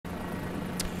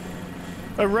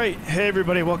All right, hey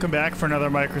everybody, welcome back for another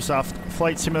Microsoft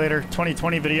Flight Simulator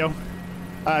 2020 video.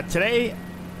 Today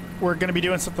we're going to be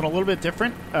doing something a little bit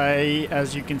different. I,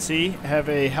 as you can see, have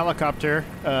a helicopter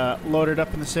loaded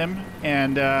up in the sim,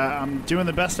 and I'm doing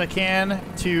the best I can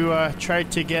to try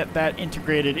to get that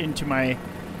integrated into my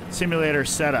simulator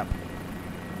setup.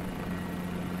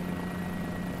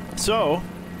 So,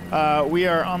 we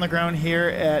are on the ground here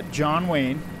at John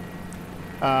Wayne.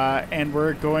 And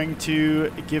we're going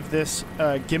to give this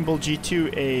Gimbal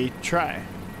G2 a try.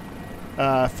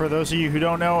 For those of you who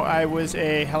don't know, I was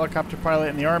a helicopter pilot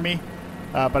in the Army,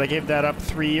 but I gave that up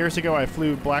 3 years ago. I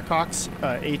flew Blackhawks,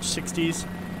 H-60s.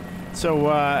 So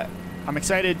I'm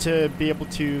excited to be able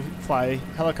to fly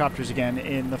helicopters again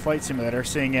in the flight simulator,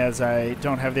 seeing as I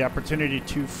don't have the opportunity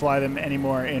to fly them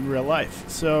anymore in real life.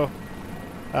 So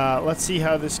let's see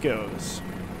how this goes.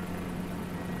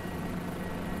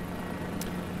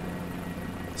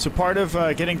 So part of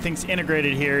getting things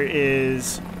integrated here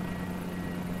is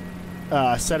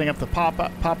setting up the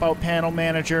pop-out panel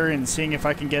manager and seeing if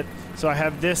I can get... So I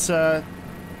have this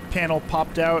panel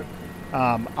popped out.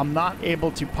 I'm not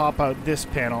able to pop out this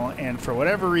panel, and for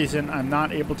whatever reason, I'm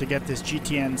not able to get this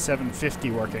GTN 750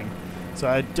 working. So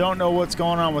I don't know what's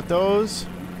going on with those,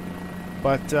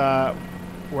 but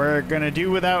we're going to do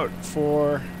without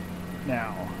for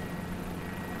now.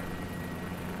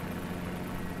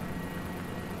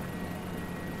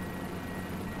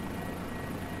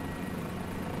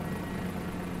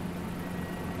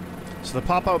 So the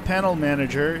pop-out panel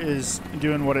manager is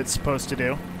doing what it's supposed to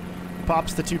do.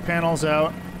 Pops the two panels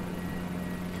out.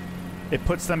 It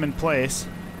puts them in place.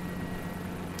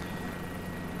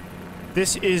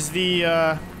 This is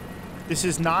the this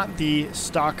is not the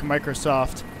stock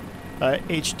Microsoft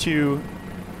H2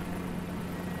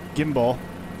 gimbal.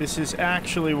 This is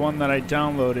actually one that I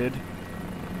downloaded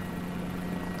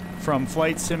from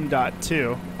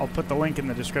FlightSim.2. I'll put the link in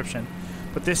the description.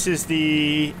 But this is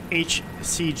the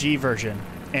HCG version,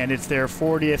 and it's their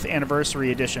 40th anniversary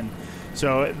edition.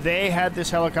 So they had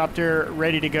this helicopter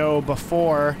ready to go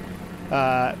before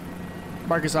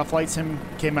Microsoft Flight Sim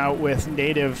came out with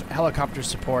native helicopter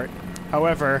support.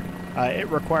 However, it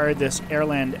required this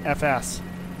Airland FS,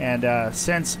 and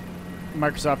since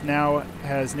Microsoft now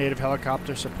has native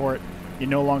helicopter support, you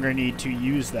no longer need to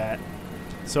use that.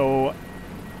 So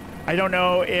I don't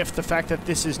know if the fact that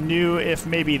this is new, if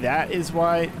maybe that is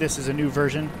why this is a new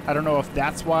version. I don't know if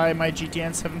that's why my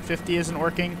GTN 750 isn't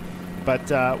working, but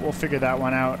we'll figure that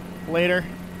one out later,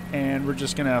 and we're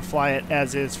just going to fly it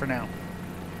as is for now.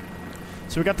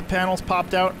 So we got the panels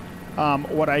popped out.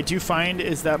 What I do find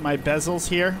is that my bezels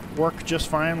here work just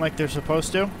fine like they're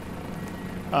supposed to.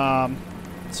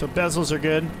 So bezels are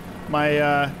good.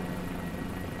 My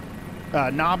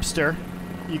knobster,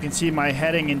 you can see my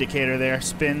heading indicator there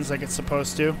spins like it's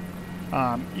supposed to.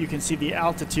 You can see the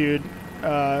altitude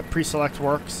pre-select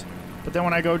works, but then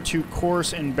when I go to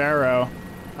course and baro,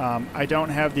 I don't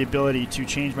have the ability to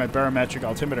change my barometric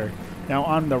altimeter. Now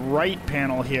on the right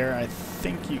panel here, I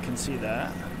think you can see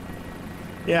that.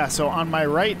 Yeah, so on my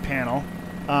right panel,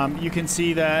 you can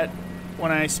see that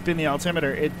when I spin the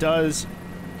altimeter, it does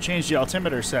change the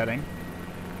altimeter setting.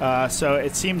 So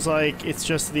it seems like it's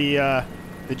just the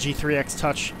G3X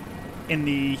Touch in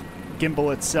the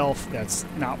gimbal itself that's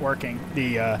not working.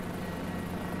 The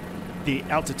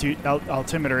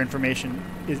altimeter information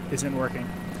isn't working.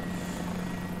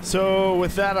 So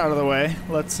with that out of the way,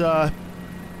 let's go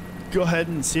ahead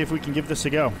and see if we can give this a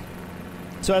go.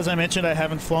 So as I mentioned, I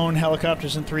haven't flown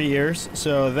helicopters in 3 years,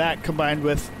 so that combined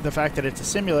with the fact that it's a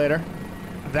simulator,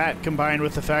 that combined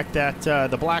with the fact that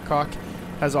the Blackhawk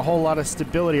has a whole lot of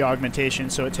stability augmentation,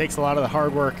 so it takes a lot of the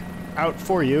hard work out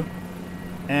for you,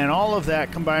 and all of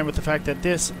that combined with the fact that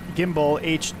this Gimbal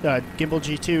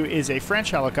G2 is a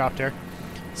French helicopter,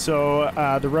 so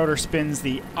the rotor spins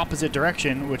the opposite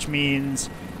direction, which means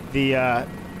the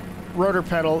rotor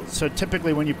pedal, so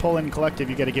typically when you pull in collective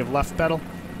you got to give left pedal,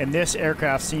 and this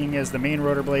aircraft, seeing as the main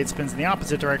rotor blade spins in the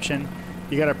opposite direction,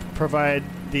 you got to provide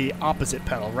the opposite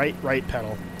pedal, right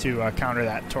pedal, to counter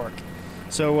that torque.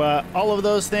 So all of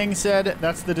those things said,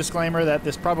 that's the disclaimer that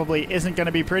this probably isn't going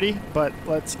to be pretty, but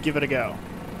let's give it a go.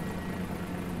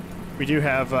 We do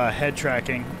have head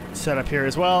tracking set up here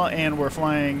as well, and we're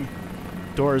flying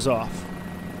doors off.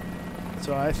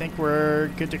 So I think we're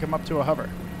good to come up to a hover.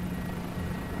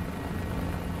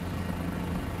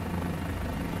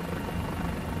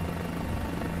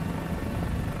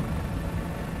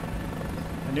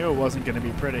 I knew it wasn't going to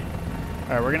be pretty.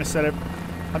 All right, we're going to set it.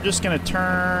 I'm just going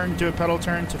to do a pedal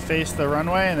turn to face the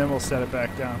runway, and then we'll set it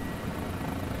back down.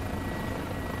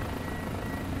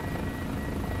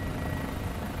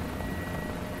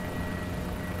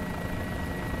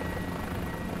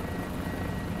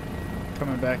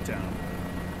 coming back down.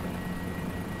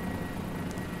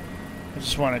 I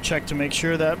just want to check to make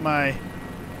sure that my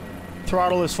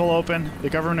throttle is full open. The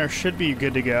governor should be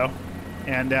good to go.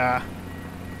 And, alright,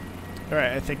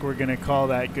 I think we're going to call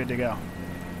that good to go.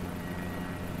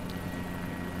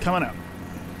 Coming up.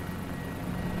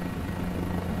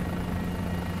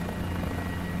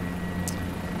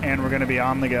 And we're going to be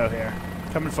on the go here.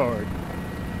 Coming forward.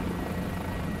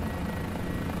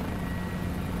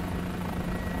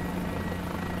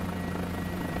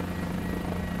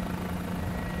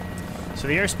 So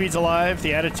the airspeed's alive,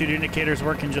 the attitude indicator's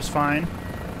working just fine.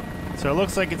 So it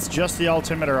looks like it's just the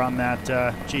altimeter on that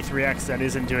G3X that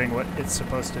isn't doing what it's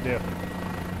supposed to do.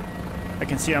 I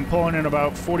can see I'm pulling in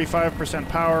about 45%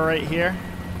 power right here,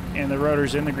 and the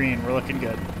rotor's in the green. We're looking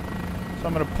good. So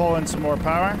I'm going to pull in some more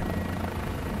power.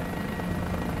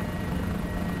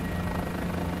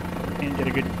 And get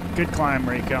a good climb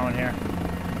rate going here.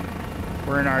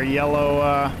 We're in our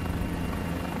yellow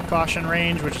caution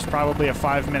range, which is probably a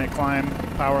 5-minute climb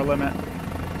power limit.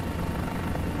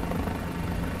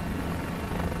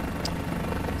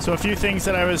 So a few things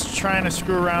that I was trying to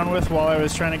screw around with while I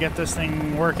was trying to get this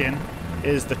thing working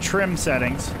is the trim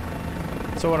settings.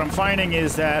 So what I'm finding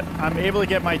is that I'm able to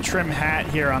get my trim hat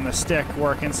here on the stick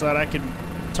working so that I can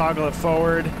toggle it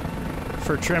forward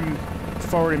for trim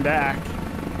forward and back,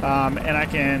 and I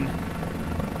can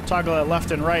toggle it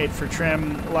left and right for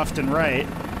trim left and right.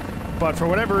 But for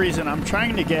whatever reason, I'm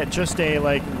trying to get just a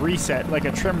reset, like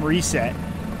a trim reset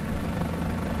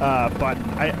button.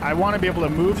 I want to be able to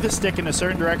move the stick in a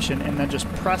certain direction and then just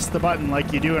press the button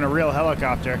like you do in a real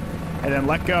helicopter, and then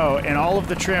let go, and all of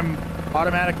the trim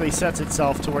automatically sets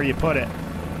itself to where you put it.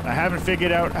 I haven't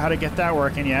figured out how to get that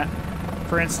working yet.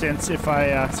 For instance, if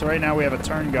I so right now we have a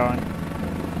turn going.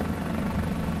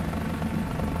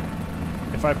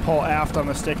 If I pull aft on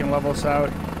the stick and level us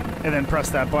out, and then press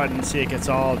that button, see it gets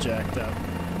all jacked up.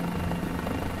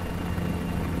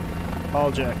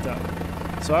 All jacked up.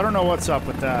 So I don't know what's up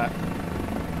with that.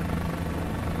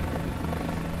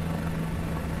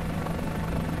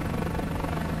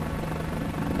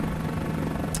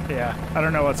 Yeah, I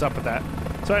don't know what's up with that.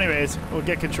 So anyways, we'll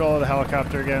get control of the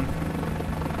helicopter again.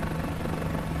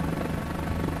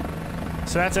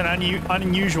 So that's an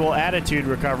unusual attitude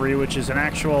recovery, which is an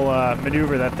actual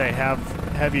maneuver that they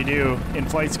have you do in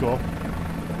flight school,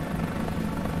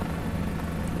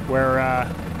 where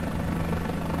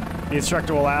the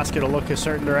instructor will ask you to look a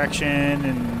certain direction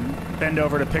and bend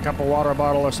over to pick up a water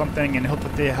bottle or something, and he'll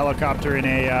put the helicopter in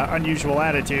a unusual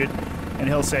attitude, and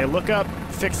he'll say, look up,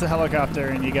 fix the helicopter,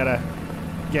 and you gotta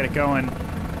get it going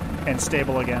and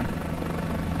stable again.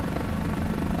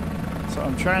 So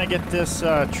I'm trying to get this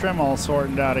trim all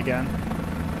sorted out again.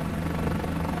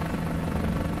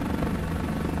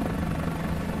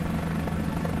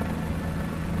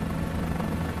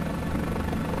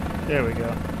 There we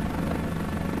go.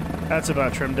 That's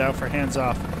about trimmed out for hands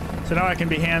off. So now I can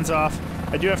be hands off.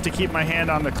 I do have to keep my hand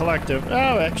on the collective.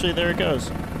 Oh, actually, there it goes.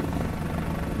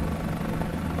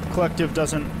 The collective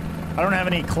doesn't... I don't have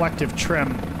any collective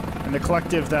trim. And the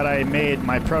collective that I made,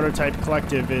 my prototype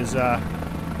collective, is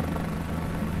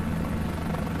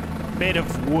made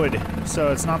of wood.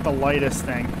 So it's not the lightest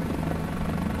thing.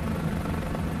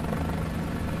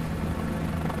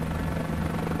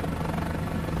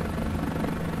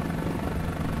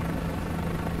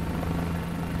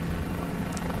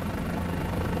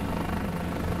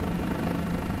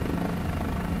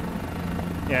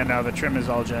 Yeah, no, the trim is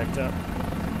all jacked up.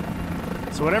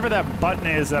 So whatever that button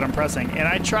is that I'm pressing, and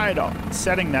I tried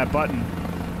setting that button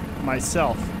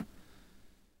myself.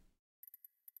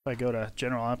 If I go to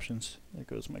general options, there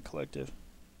goes my collective.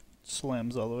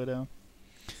 Slams all the way down.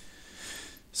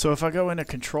 So if I go into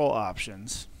control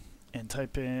options and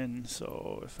type in,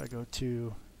 so if I go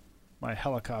to my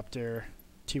helicopter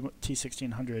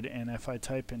T1600, and if I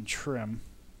type in trim,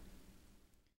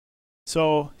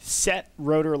 so set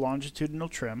rotor longitudinal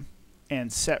trim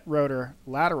and set rotor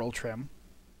lateral trim,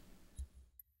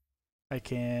 I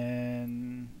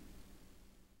can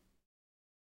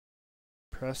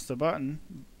press the button,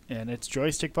 and it's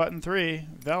joystick button 3,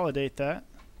 validate that.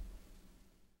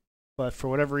 But for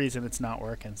whatever reason, it's not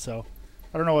working. So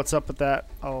I don't know what's up with that.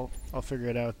 I'll figure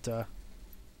it out.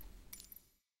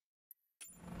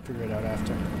 Figure it out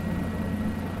after.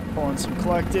 Pulling some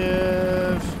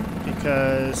collective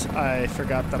because I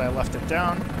forgot that I left it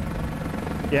down.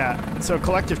 Yeah, so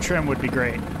collective trim would be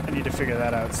great. I need to figure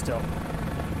that out still.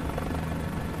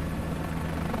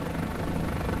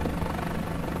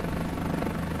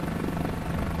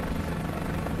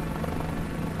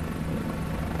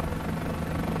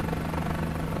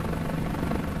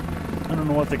 I don't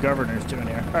know what the governor's doing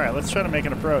here. Alright, let's try to make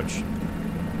an approach.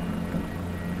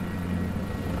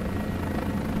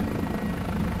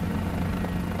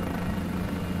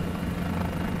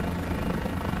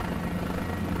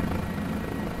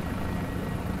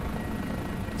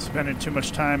 Spending too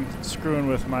much time screwing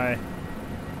with my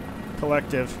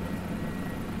collective.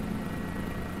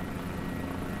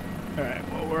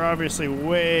 Alright, well, we're obviously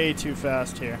way too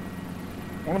fast here.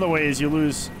 One of the ways you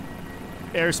lose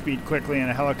airspeed quickly in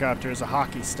a helicopter is a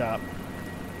hockey stop.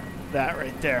 That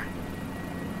right there.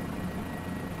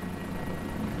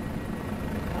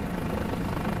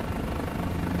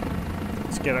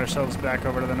 Let's get ourselves back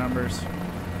over to the numbers.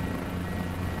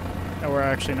 And we're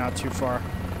actually not too far.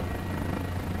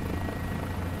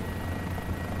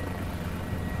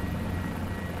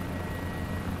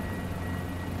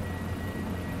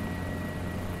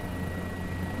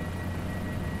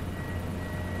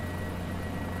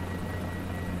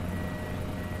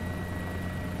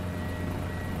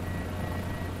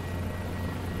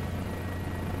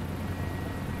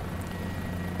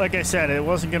 Like I said, it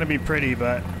wasn't going to be pretty,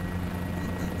 but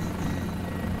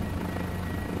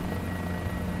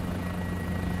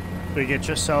we get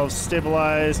yourselves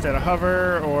stabilized at a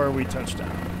hover or we touch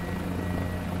down.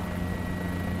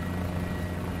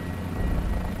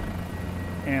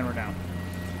 And we're down.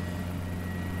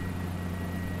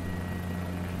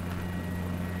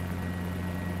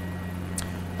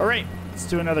 All right, let's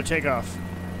do another takeoff.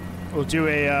 We'll do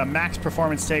a max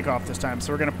performance takeoff this time.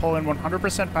 So we're going to pull in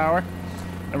 100% power.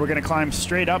 And we're going to climb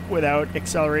straight up without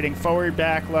accelerating forward,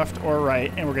 back, left, or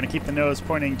right. And we're going to keep the nose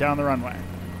pointing down the runway.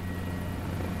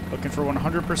 Looking for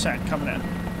 100% coming in.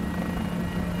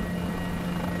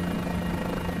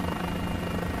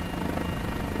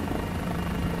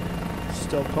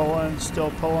 Still pulling,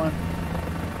 still pulling.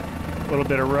 A little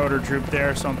bit of rotor droop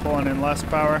there, so I'm pulling in less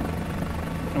power.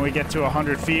 And we get to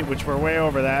 100 feet, which we're way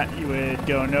over that. You would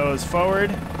go nose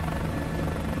forward.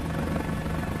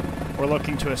 We're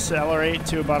looking to accelerate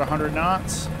to about 100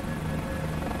 knots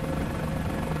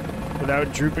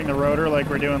without drooping the rotor like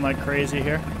we're doing like crazy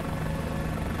here.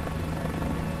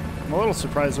 I'm a little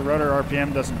surprised the rotor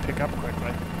RPM doesn't pick up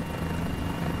quickly.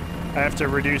 I have to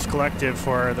reduce collective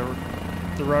for the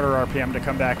rotor RPM to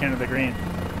come back into the green.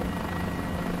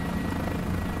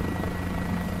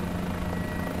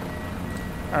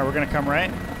 All right, we're gonna come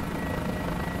right.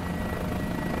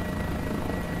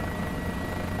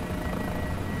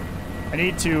 I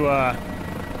need to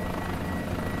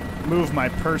move my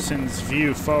person's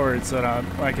view forward so that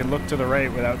I can look to the right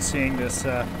without seeing this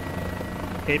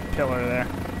ape pillar there.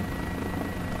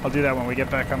 I'll do that when we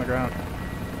get back on the ground.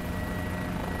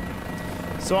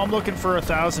 So I'm looking for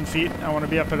 1,000 feet. I want to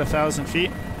be up at 1,000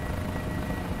 feet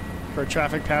for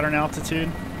traffic pattern altitude.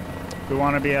 We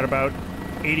want to be at about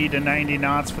 80 to 90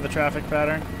 knots for the traffic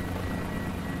pattern.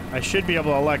 I should be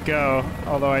able to let go,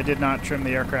 although I did not trim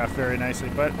the aircraft very nicely,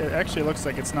 but it actually looks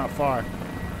like it's not far.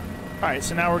 All right,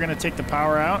 so now we're going to take the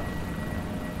power out.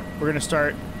 We're going to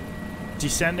start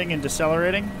descending and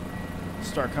decelerating.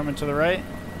 Start coming to the right.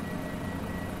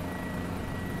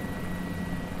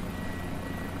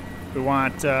 We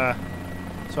want, so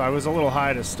I was a little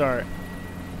high to start.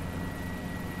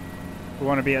 We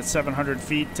want to be at 700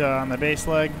 feet on the base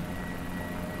leg.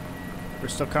 We're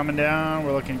still coming down,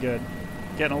 we're looking good.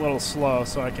 Getting a little slow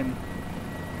so I can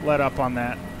let up on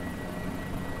that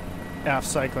aft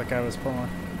cyclic I was pulling.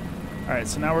 Alright,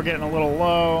 so now we're getting a little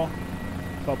low.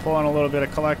 So I'll pull on a little bit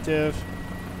of collective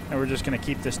and we're just going to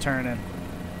keep this turning.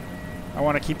 I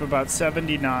want to keep about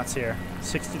 70 knots here.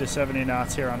 60 to 70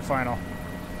 knots here on final.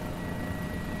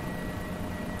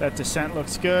 That descent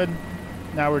looks good.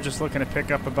 Now we're just looking to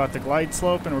pick up about the glide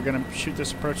slope and we're going to shoot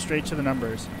this approach straight to the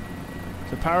numbers.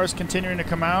 The power's continuing to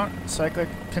come out, cyclic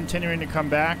continuing to come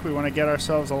back. We want to get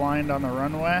ourselves aligned on the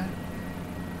runway.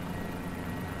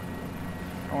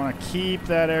 I want to keep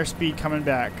that airspeed coming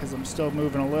back because I'm still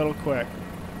moving a little quick.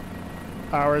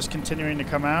 Power's continuing to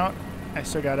come out. I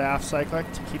still got aft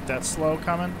cyclic to keep that slow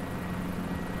coming.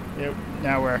 Yep.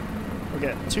 Now we're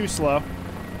getting too slow.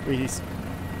 We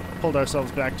pulled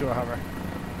ourselves back to a hover.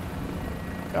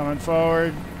 Coming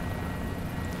forward.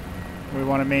 We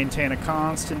want to maintain a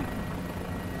constant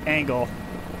angle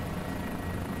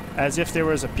as if there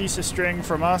was a piece of string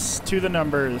from us to the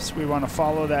numbers. We want to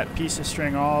follow that piece of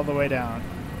string all the way down.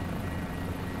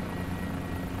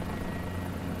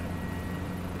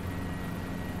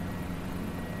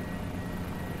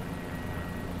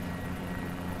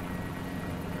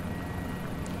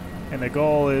 And the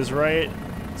goal is right,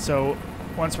 so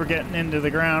once we're getting into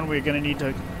the ground we're going to need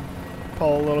to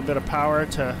pull a little bit of power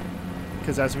to,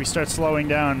 because as we start slowing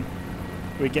down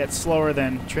we get slower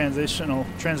than transitional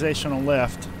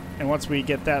lift, and once we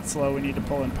get that slow we need to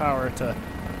pull in power to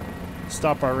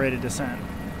stop our rate of descent.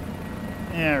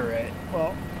 Yeah, right.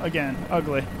 Well, again,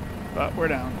 ugly, but we're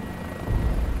down.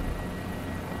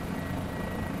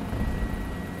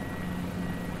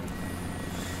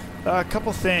 A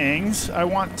couple things. I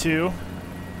want to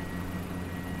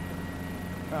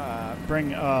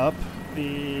bring up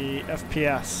the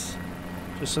FPS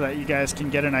just so that you guys can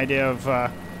get an idea of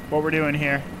what we're doing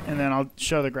here, and then I'll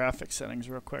show the graphics settings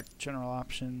real quick. General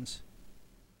options.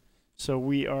 So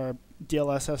we are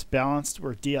DLSS balanced,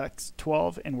 we're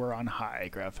DX12, and we're on high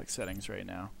graphics settings right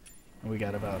now. And we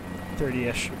got about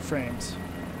 30-ish frames.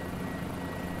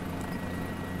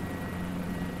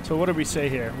 So what did we say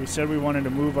here? We said we wanted to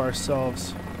move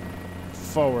ourselves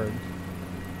forward.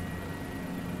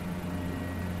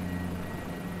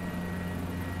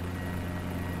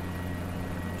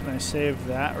 Can I save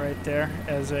that right there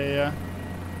as a...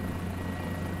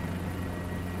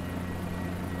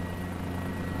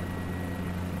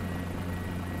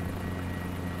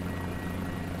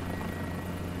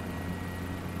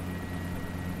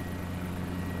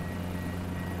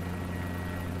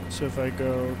 So if I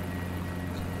go...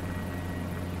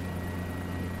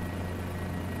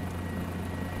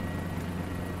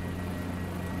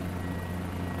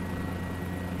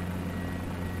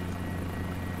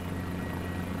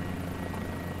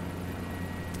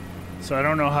 So I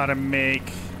don't know how to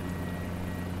make...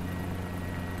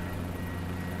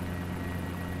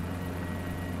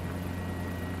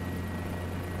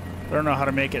 I don't know how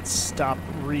to make it stop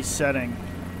resetting.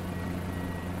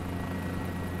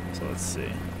 So let's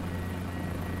see.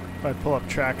 If I pull up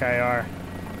track IR.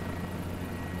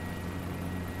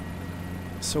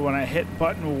 So when I hit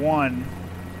button 1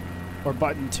 or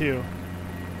button 2,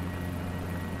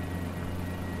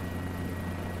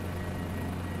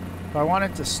 I want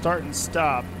it to start and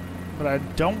stop, but I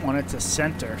don't want it to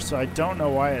center, so I don't know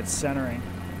why it's centering.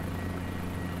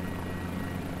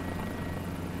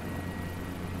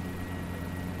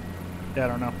 Yeah, I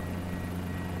don't know.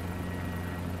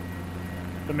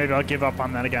 But maybe I'll give up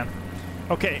on that again.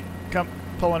 Okay, come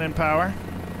pulling in power.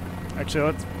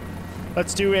 Actually,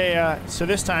 let's do a. So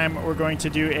this time we're going to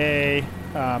do a.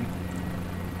 I'm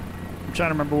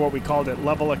trying to remember what we called it,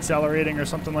 level accelerating or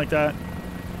something like that.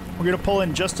 We're going to pull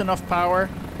in just enough power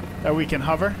that we can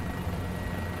hover,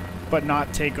 but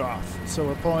not take off. So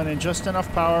we're pulling in just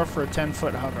enough power for a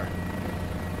 10-foot hover.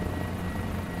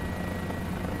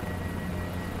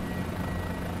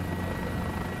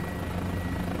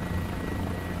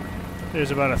 There's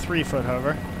about a 3-foot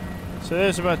hover. So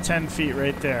there's about 10 feet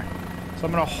right there. So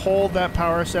I'm going to hold that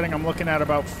power setting. I'm looking at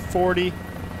about 42%.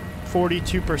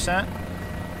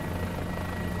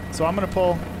 So I'm going to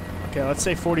pull, okay, let's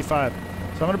say 45.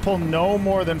 So I'm going to pull no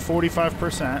more than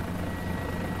 45%.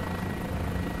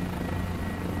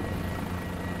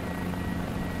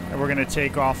 And we're going to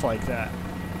take off like that.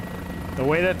 The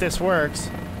way that this works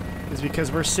is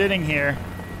because we're sitting here,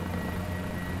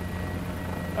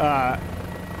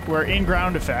 we're in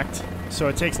ground effect, so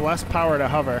it takes less power to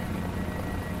hover.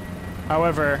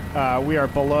 However, we are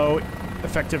below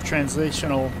effective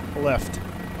translational lift.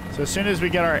 So as soon as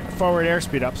we get our forward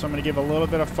airspeed up, so I'm going to give a little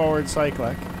bit of forward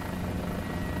cyclic.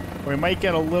 We might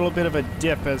get a little bit of a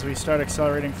dip as we start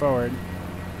accelerating forward,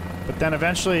 but then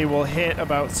eventually we'll hit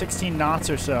about 16 knots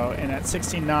or so, and at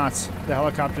 16 knots, the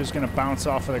helicopter is going to bounce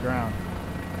off of the ground.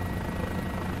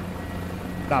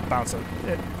 Not bounce,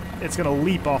 it's going to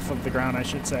leap off of the ground, I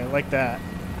should say, like that.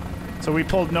 So we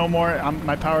pulled no more.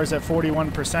 My power's at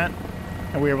 41%,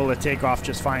 and we were able to take off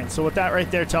just fine. So what that right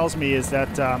there tells me is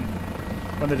that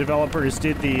when the developers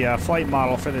did the flight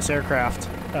model for this aircraft,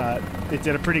 they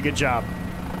did a pretty good job.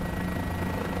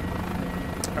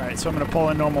 Alright, so I'm going to pull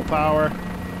in normal power,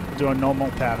 we'll do a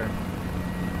normal pattern.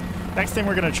 Next thing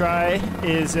we're going to try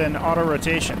is an auto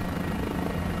rotation.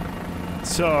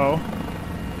 So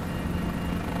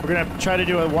we're going to try to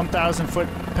do a 1,000 foot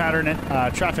pattern,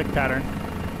 traffic pattern,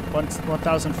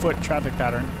 1,000 foot traffic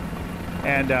pattern.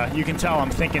 And you can tell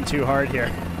I'm thinking too hard here.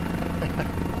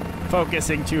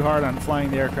 Focusing too hard on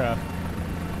flying the aircraft.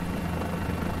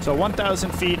 So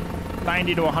 1,000 feet,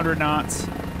 90 to 100 knots.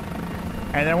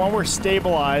 And then when we're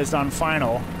stabilized on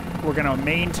final, we're going to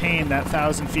maintain that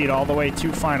 1,000 feet all the way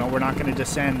to final. We're not going to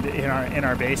descend in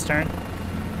our base turn.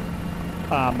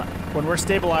 When we're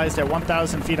stabilized at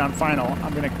 1,000 feet on final,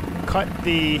 I'm going to cut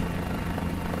the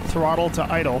throttle to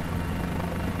idle.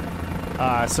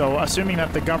 So assuming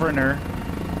that the governor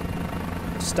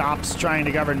stops trying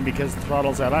to govern because the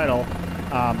throttle's at idle,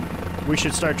 we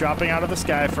should start dropping out of the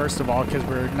sky first of all because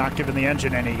we're not giving the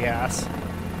engine any gas.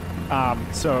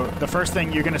 So the first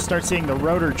thing, you're going to start seeing the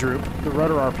rotor droop, the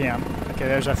rotor RPM. Okay,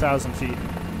 there's our 1,000 feet.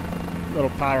 Little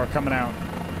power coming out.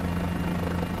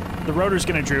 The rotor's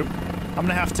going to droop. I'm going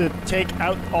to have to take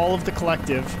out all of the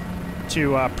collective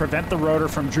to prevent the rotor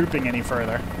from drooping any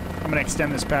further. I'm going to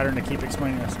extend this pattern to keep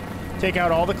explaining this. Take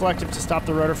out all the collective to stop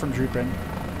the rotor from drooping.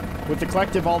 With the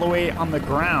collective all the way on the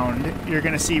ground, you're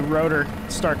going to see rotor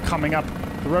start coming up.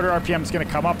 The rotor RPM is going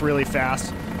to come up really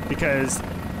fast because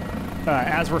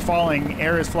as we're falling,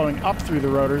 air is flowing up through the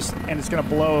rotors, and it's going to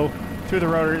blow through the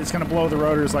rotor. It's going to blow the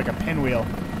rotors like a pinwheel.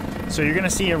 So you're going to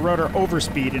see a rotor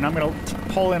overspeed, and I'm going to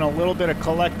pull in a little bit of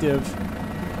collective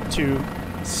to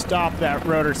stop that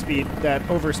rotor speed, that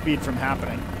overspeed from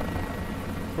happening.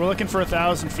 We're looking for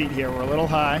 1,000 feet here. We're a little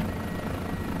high.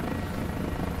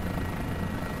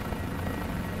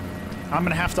 I'm going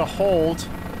to have to hold.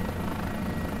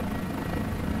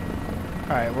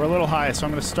 All right, we're a little high, so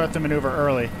I'm going to start the maneuver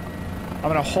early. I'm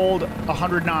going to hold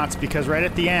 100 knots because right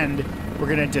at the end, we're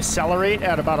going to decelerate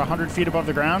at about 100 feet above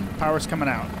the ground. Power's coming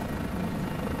out.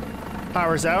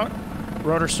 Power's out.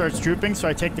 Rotor starts drooping, so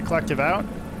I take the collective out.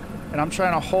 And I'm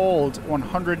trying to hold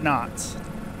 100 knots.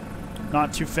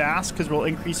 Not too fast because we'll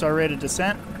increase our rate of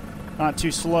descent. Not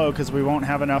too slow because we won't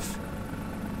have enough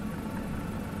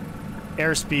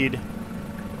airspeed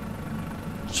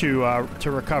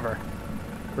to recover.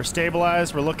 We're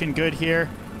stabilized. We're looking good here.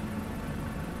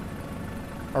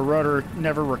 Our rotor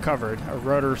never recovered. Our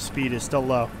rotor speed is still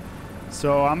low.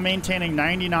 So I'm maintaining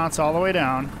 90 knots all the way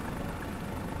down.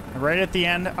 And right at the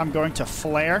end, I'm going to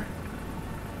flare.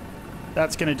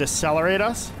 That's going to decelerate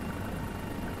us.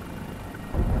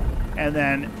 And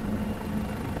then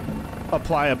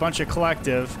apply a bunch of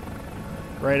collective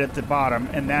right at the bottom.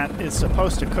 And that is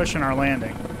supposed to cushion our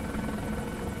landing.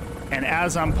 And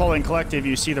as I'm pulling collective,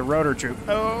 you see the rotor droop.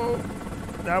 Oh,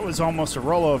 that was almost a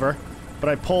rollover. But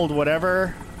I pulled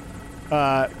whatever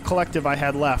collective I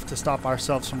had left to stop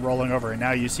ourselves from rolling over. And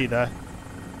now you see the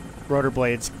rotor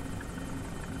blades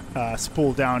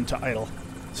spool down to idle.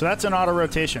 So that's an auto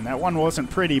rotation. That one wasn't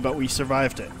pretty, but we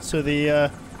survived it. So the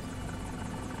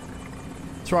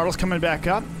throttle's coming back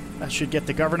up. That should get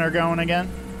the governor going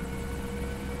again.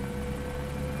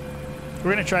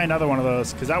 We're going to try another one of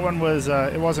those because that one was,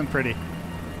 it wasn't pretty.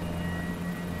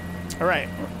 All right.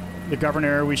 The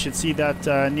governor, we should see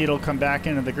that needle come back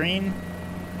into the green.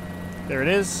 There it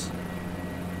is.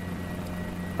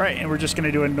 All right, and we're just going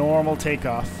to do a normal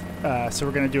takeoff. So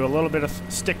we're going to do a little bit of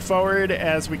stick forward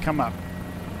as we come up.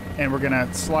 And we're going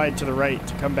to slide to the right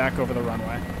to come back over the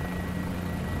runway.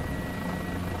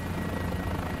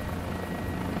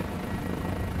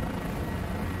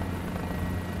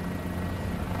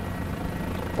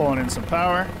 Pulling in some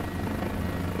power.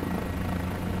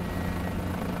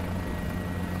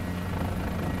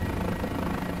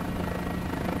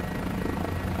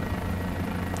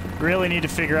 Really need to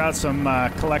figure out some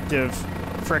collective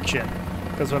friction,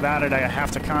 because without it I have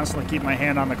to constantly keep my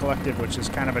hand on the collective, which is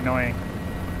kind of annoying.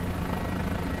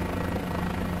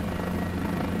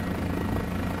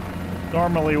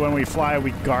 Normally when we fly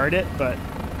we guard it, but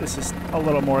this is a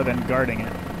little more than guarding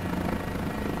it.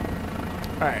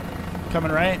 Alright,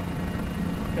 coming right.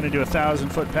 Gonna do a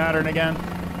 1,000-foot pattern again.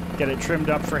 Get it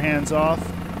trimmed up for hands off.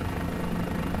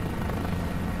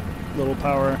 Little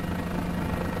power.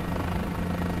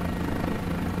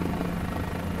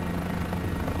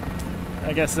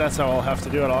 I guess that's how I'll have to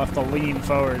do it. I'll have to lean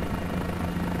forward.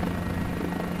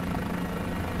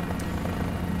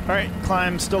 Alright,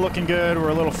 climb still looking good. We're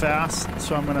a little fast,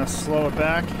 so I'm going to slow it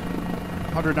back.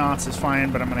 100 knots is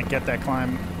fine, but I'm going to get that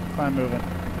climb moving.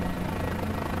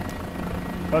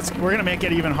 We're going to make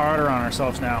it even harder on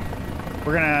ourselves now.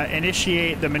 We're going to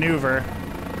initiate the maneuver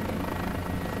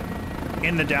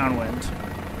in the downwind.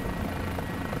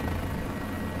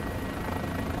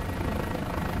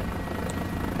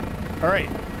 Alright,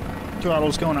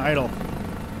 throttle's going to idle.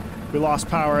 We lost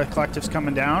power, collective's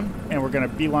coming down, and we're going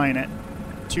to beeline it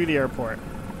to the airport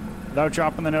without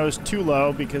dropping the nose too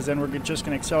low, because then we're just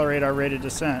going to accelerate our rate of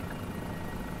descent.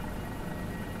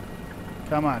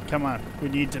 Come on, come on. We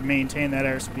need to maintain that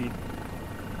airspeed.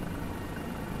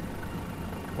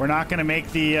 We're not going to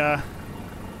make the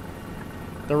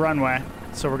runway,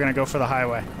 so we're going to go for the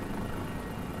highway.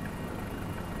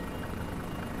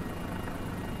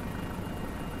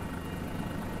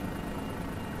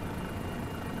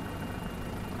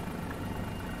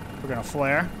 We're going to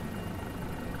flare.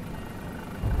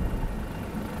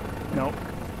 Nope.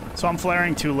 So I'm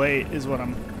flaring too late is what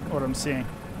I'm seeing.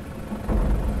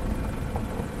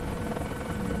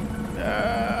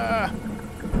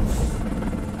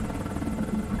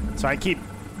 So I keep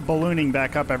ballooning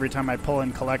back up every time I pull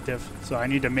in collective. So I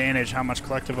need to manage how much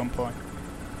collective I'm pulling.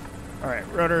 All right,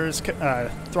 rotors,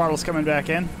 throttle's coming back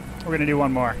in. We're going to do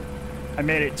one more. I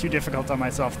made it too difficult on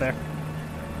myself there,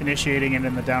 initiating it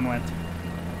in the downwind.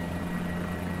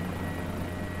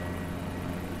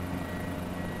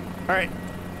 All right,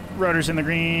 rotors in the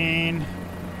green.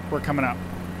 We're coming up.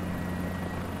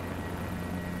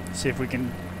 See if we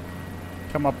can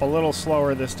come up a little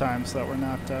slower this time so that we're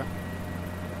not...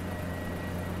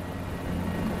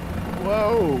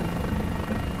 Whoa!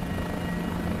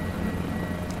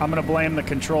 I'm going to blame the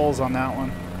controls on that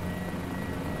one.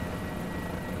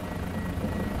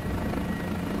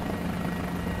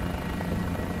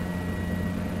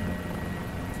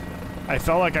 I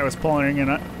felt like I was pulling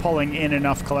in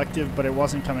enough collective, but it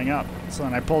wasn't coming up. So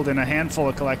then I pulled in a handful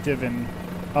of collective and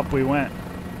up we went.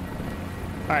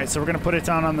 Alright, so we're going to put it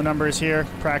down on the numbers here,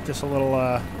 practice a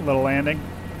little landing,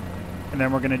 and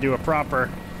then we're going to do a proper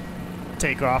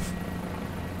takeoff.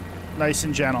 Nice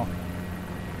and gentle.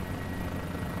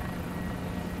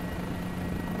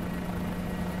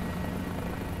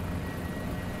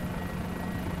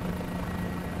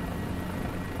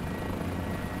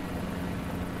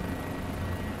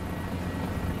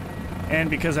 And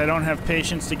because I don't have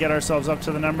patience to get ourselves up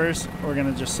to the numbers, we're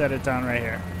going to just set it down right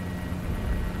here.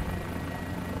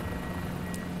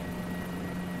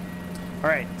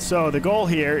 Alright, so the goal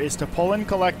here is to pull in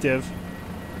collective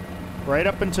right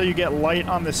up until you get light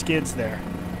on the skids there.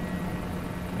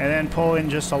 And then pull in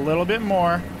just a little bit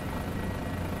more,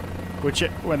 which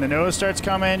when the nose starts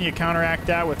coming, you counteract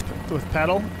that with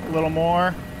pedal. A little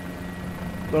more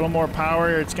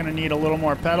power. It's going to need a little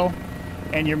more pedal.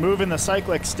 And you're moving the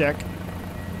cyclic stick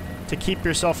to keep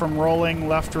yourself from rolling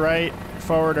left, right,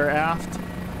 forward, or aft.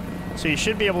 So you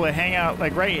should be able to hang out,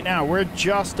 like right now, we're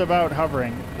just about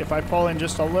hovering. If I pull in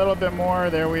just a little bit more,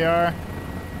 there we are.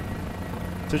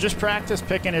 So just practice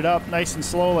picking it up nice and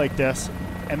slow like this.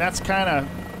 And that's kind of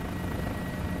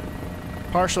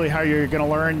partially how you're going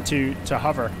to learn to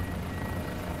hover.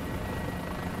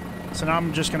 So now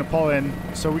I'm just going to pull in,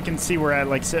 so we can see we're at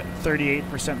like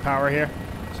 38% power here.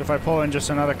 So if I pull in just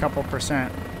another couple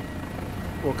percent,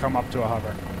 we'll come up to a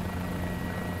hover.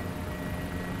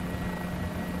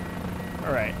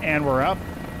 All right, and we're up.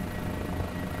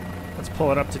 Let's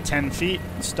pull it up to 10 feet.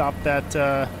 Stop that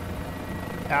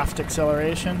aft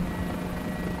acceleration.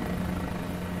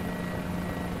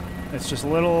 It's just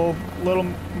little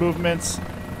movements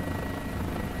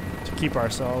to keep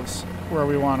ourselves where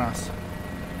we want us.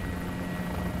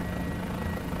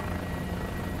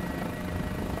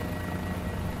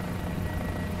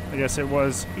 I guess it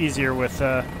was easier with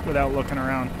without looking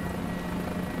around.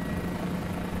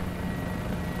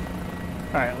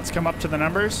 All right, let's come up to the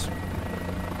numbers.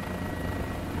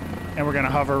 And we're going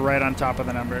to hover right on top of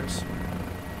the numbers.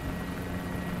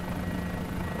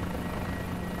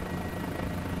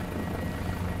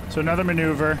 So another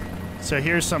maneuver. So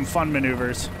here's some fun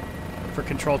maneuvers for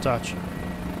control touch.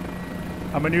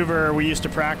 A maneuver we used to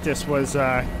practice was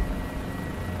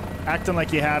acting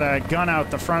like you had a gun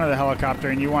out the front of the helicopter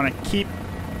and you want to keep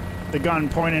the gun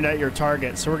pointed at your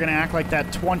target. So we're going to act like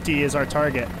that 20 is our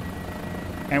target.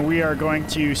 And we are going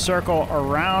to circle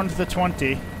around the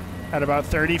 20 at about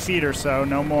 30 feet or so,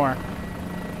 no more.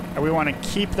 And we want to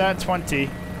keep that 20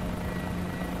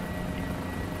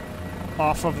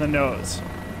 off of the nose.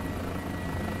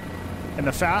 And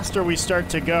the faster we start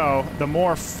to go, the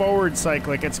more forward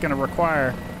cyclic it's going to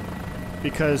require,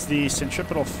 because the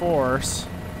centripetal force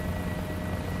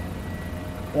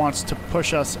wants to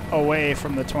push us away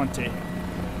from the 20.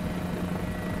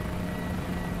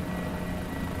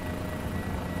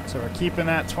 So we're keeping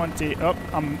that 20. Oh,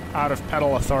 I'm out of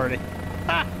pedal authority.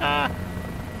 I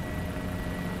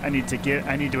need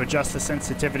to adjust the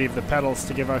sensitivity of the pedals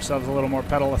to give ourselves a little more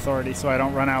pedal authority so I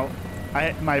don't run out.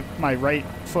 My right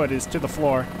foot is to the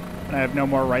floor and I have no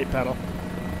more right pedal.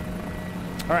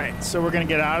 All right, so we're gonna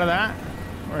get out of that.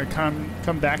 We're gonna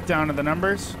come back down to the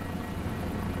numbers.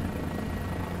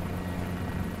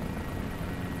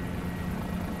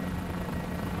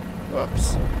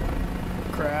 Whoops.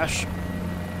 Crash.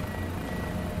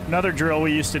 Another drill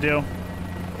we used to do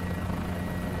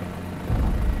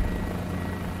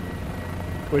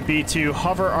would be to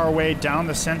hover our way down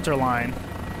the center line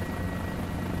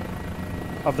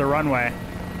of the runway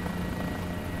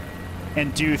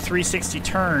and do 360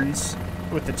 turns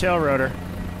with the tail rotor,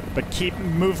 but keep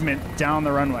movement down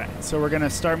the runway. So we're going to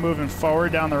start moving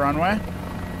forward down the runway.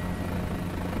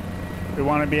 We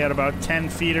want to be at about 10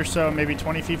 feet or so, maybe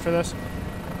 20 feet for this.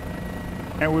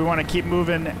 And we want to keep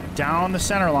moving down the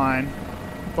center line,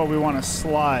 but we want to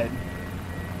slide.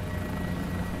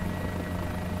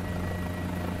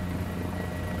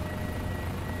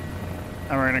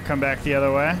 And we're going to come back the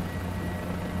other way.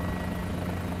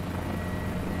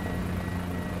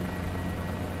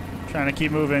 Trying to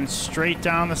keep moving straight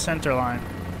down the center line.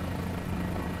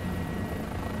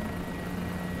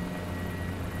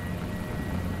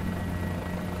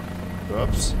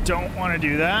 Whoops, don't want to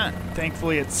do that.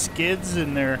 Thankfully it skids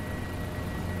and they're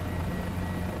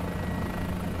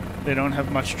They don't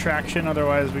have much traction,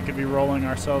 otherwise we could be rolling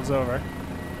ourselves over.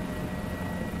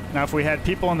 Now if we had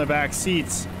people in the back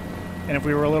seats, and if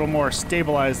we were a little more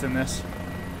stabilized in this,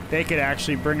 they could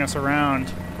actually bring us around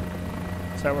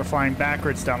so that we're flying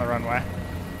backwards down the runway.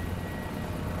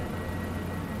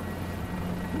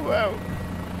 Whoa.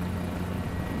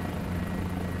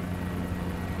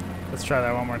 Let's try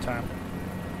that one more time.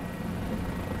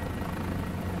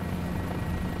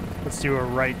 Let's do a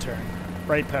right turn.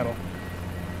 Right pedal.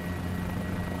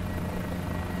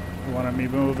 We want to be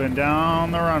moving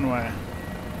down the runway.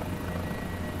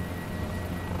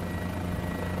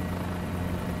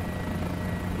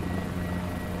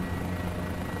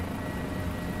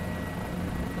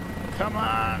 Come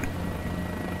on.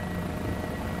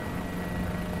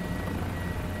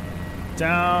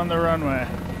 Down the runway.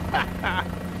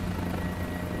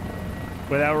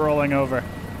 Without rolling over.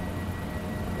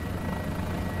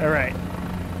 All right.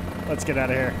 Let's get out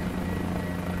of here.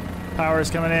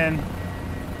 Power's coming in.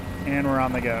 And we're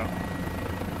on the go.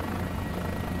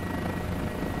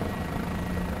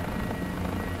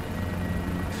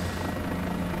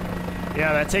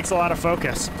 Yeah, that takes a lot of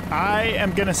focus. I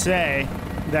am going to say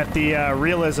that the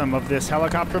realism of this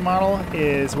helicopter model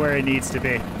is where it needs to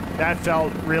be. That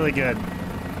felt really good.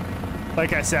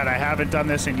 Like I said, I haven't done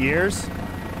this in years,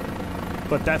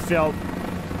 but that felt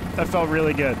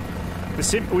really good.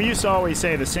 We used to always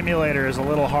say the simulator is a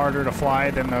little harder to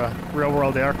fly than the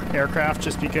real-world aircraft,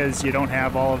 just because you don't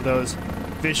have all of those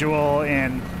visual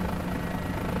and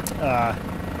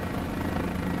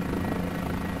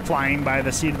flying by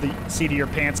the seat of your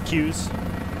pants cues.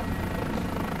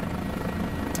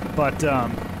 But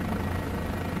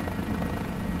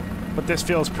this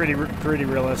feels pretty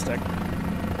realistic.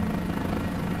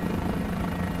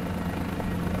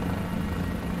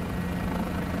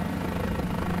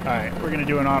 All right, we're gonna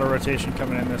do an auto rotation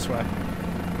coming in this way.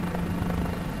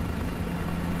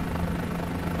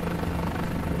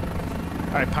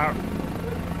 All right, power.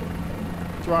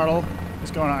 Throttle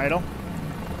is going to idle.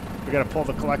 We gotta pull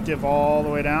the collective all the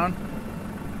way down.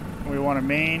 And we want to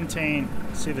maintain.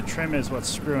 See, the trim is what's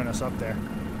screwing us up there.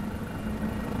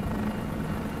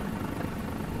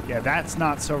 Yeah, that's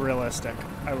not so realistic,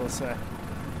 I will say.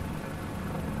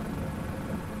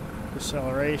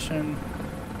 Acceleration.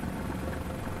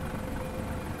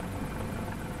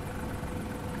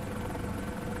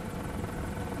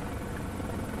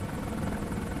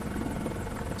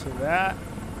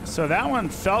 So that one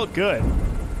felt good.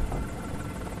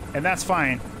 And that's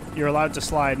fine. You're allowed to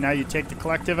slide. Now you take the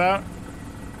collective out,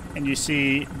 and you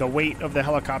see the weight of the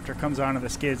helicopter comes onto the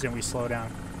skids, and we slow down.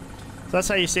 So that's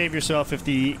how you save yourself if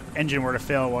the engine were to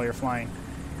fail while you're flying.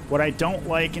 What I don't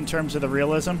like in terms of the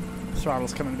realism,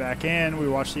 throttle's coming back in, we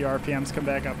watch the RPMs come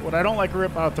back up. What I don't like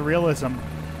about the realism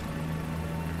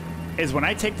is when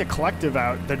I take the collective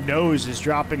out, the nose is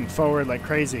dropping forward like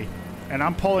crazy. And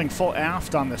I'm pulling full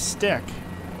aft on the stick.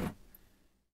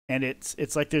 And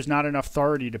it's like there's not enough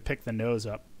authority to pick the nose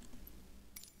up.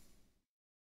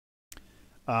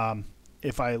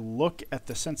 If I look at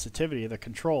the sensitivity of the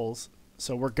controls,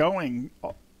 so we're going,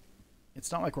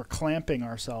 it's not like we're clamping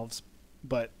ourselves,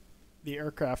 but the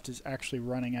aircraft is actually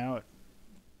running out.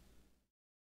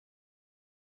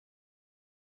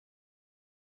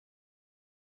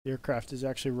 The aircraft is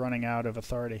actually running out of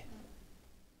authority.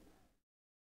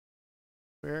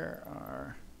 Where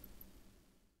are...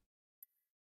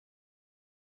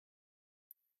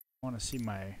 I want to see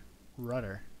my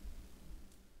rudder.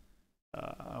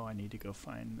 Oh, I need to go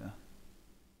find the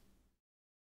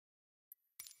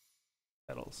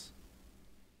pedals.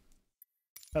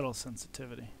 Pedal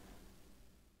sensitivity.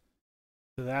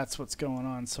 So that's what's going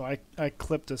on. So I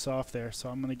clipped us off there, so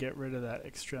I'm going to get rid of that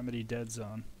extremity dead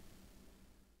zone.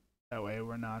 That way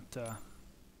we're not...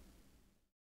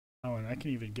 Oh, and I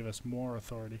can even give us more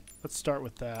authority. Let's start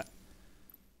with that.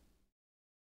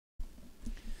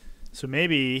 So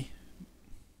maybe...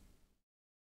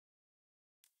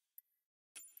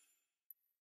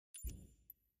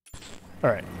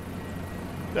 Alright.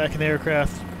 Back in the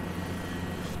aircraft.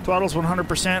 Throttle's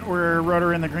 100%. We're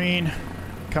rudder in the green.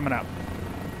 Coming up.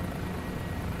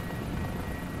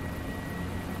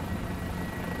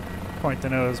 Point the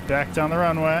nose back down the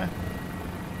runway.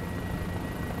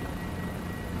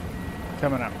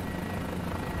 Coming up.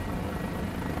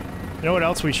 You know what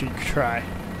else we should try?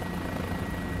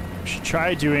 We should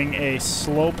try doing a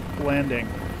slope landing.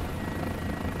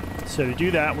 So to do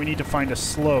that, we need to find a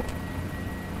slope.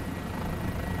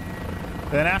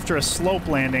 Then after a slope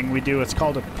landing, we do what's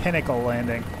called a pinnacle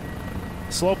landing.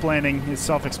 Slope landing is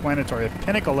self-explanatory. A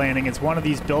pinnacle landing is one of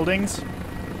these buildings.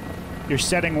 You're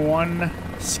setting one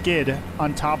skid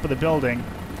on top of the building,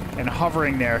 and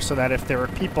hovering there so that if there were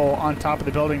people on top of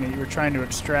the building that you were trying to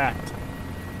extract,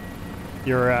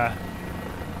 you're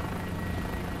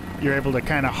able to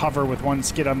kind of hover with one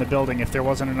skid on the building. If there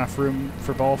wasn't enough room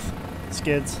for both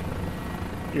skids,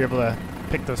 you're able to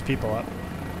pick those people up.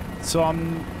 So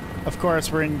of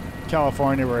course, we're in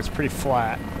California where it's pretty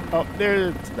flat. Oh,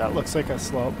 there, that looks like a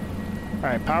slope. All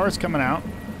right, power's coming out.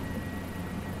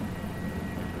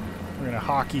 We're gonna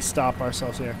hockey stop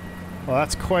ourselves here. Well,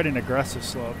 that's quite an aggressive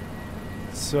slope.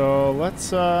 So let's,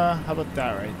 how about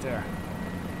that right there?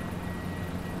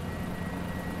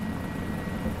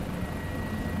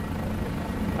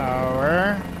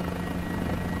 Power.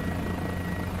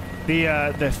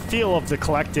 The feel of the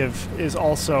collective is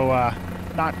also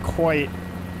not quite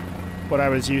what I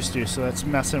was used to, so that's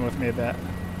messing with me a bit.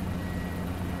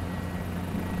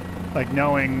 Like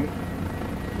knowing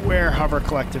where hover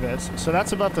collective is. So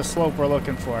that's about the slope we're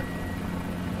looking for.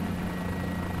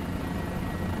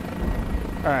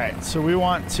 Alright, so we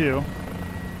want to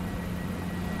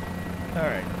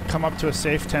come up to a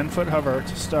safe 10-foot hover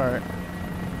to start.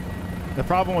 The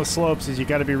problem with slopes is you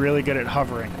got to be really good at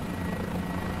hovering.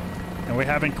 And we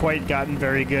haven't quite gotten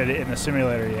very good in the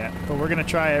simulator yet, but we're going to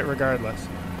try it regardless.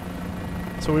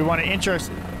 So we want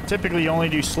to typically you only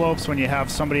do slopes when you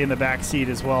have somebody in the back seat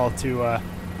as well to, or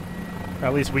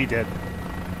at least we did,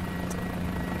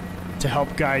 to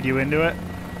help guide you into it.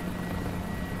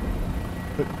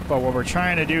 But what we're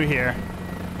trying to do here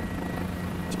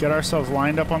is get ourselves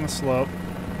lined up on the slope.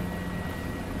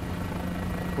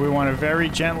 We want to very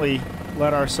gently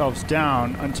let ourselves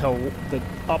down until the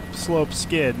upslope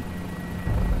skid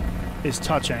is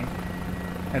touching.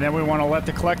 And then we want to let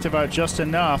the collective out just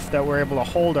enough that we're able to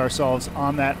hold ourselves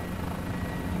on that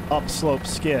upslope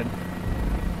skid.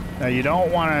 Now you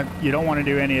don't want to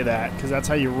do any of that, because that's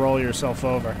how you roll yourself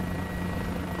over.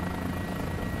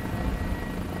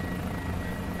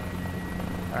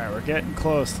 Alright, we're getting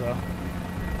close though.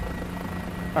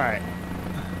 Alright.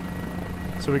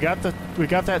 So we got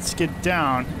that skid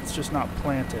down, it's just not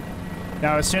planted.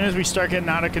 Now as soon as we start getting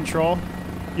out of control,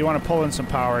 you want to pull in some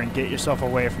power and get yourself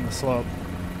away from the slope.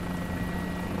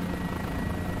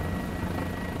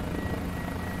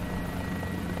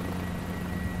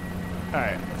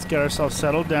 Alright, let's get ourselves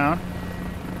settled down.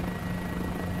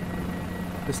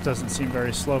 This doesn't seem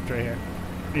very sloped right here.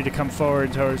 We need to come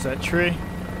forward towards that tree.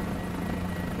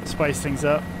 Spice things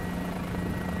up.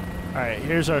 Alright,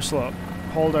 here's our slope.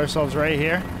 Hold ourselves right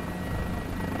here.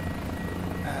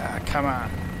 Come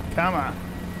on. Come on.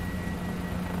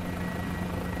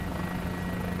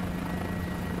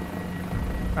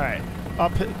 Alright,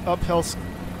 uphill.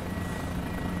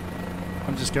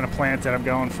 I'm just going to plant it. I'm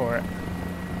going for it.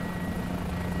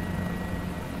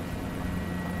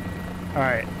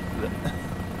 Alright,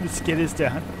 the skid is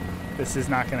down. This is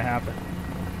not going to happen.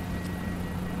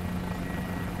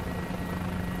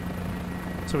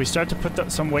 So we start to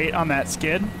put some weight on that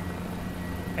skid,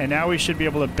 and now we should be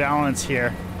able to balance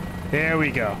here. There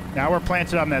we go. Now we're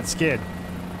planted on that skid.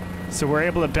 So we're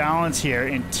able to balance here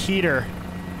and teeter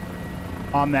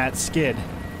on that skid.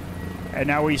 And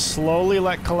now we slowly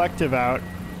let collective out,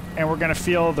 and we're going to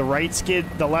feel the right skid,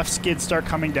 the left skid start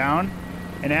coming down.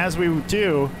 And as we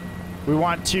do, we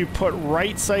want to put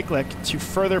right cyclic to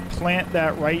further plant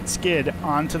that right skid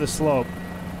onto the slope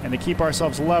and to keep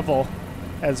ourselves level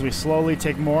as we slowly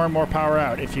take more and more power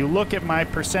out. If you look at my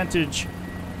percentage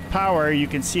power, you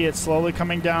can see it slowly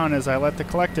coming down as I let the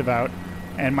collective out,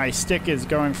 and my stick is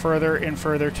going further and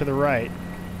further to the right.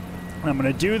 And I'm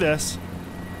going to do this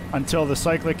until the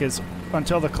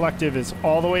collective is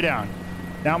all the way down.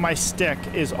 Now my stick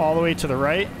is all the way to the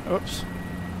right. Oops.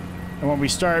 And when we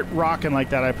start rocking like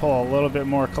that, I pull a little bit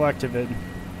more collective in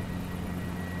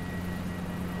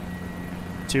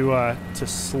to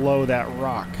slow that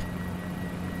rock.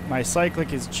 My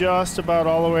cyclic is just about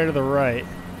all the way to the right.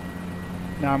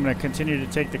 Now I'm going to continue to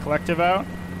take the collective out.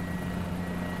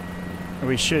 And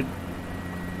we should...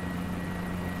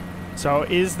 So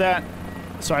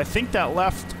I think that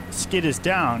left skid is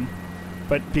down,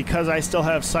 but because I still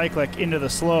have cyclic into the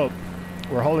slope,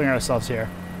 we're holding ourselves here.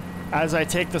 As I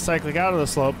take the cyclic out of the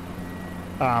slope,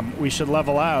 we should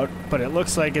level out, but it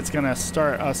looks like it's going to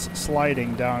start us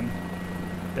sliding down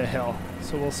the hill.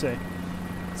 So we'll see.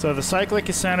 So the cyclic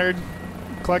is centered,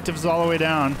 collective is all the way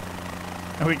down,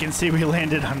 and we can see we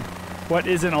landed on what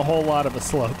isn't a whole lot of a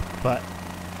slope, but...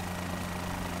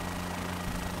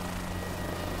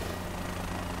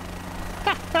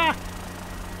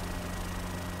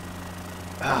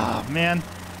 Oh, man.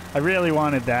 I really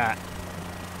wanted that.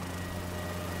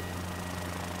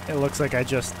 It looks like I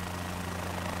just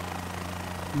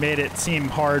made it seem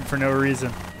hard for no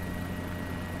reason.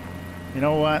 You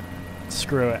know what?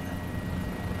 screw it.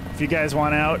 If you guys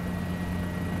want out,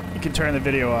 you can turn the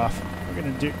video off.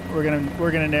 We're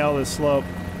gonna nail this slope.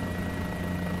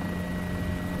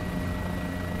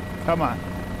 Come on.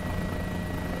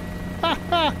 Ha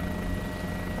ha!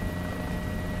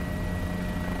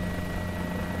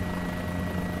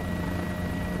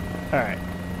 Alright.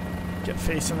 Get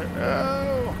facing the...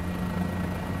 Oh!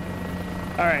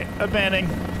 Alright, abandoning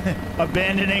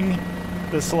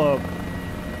the slope.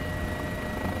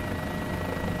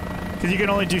 Because you can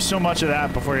only do so much of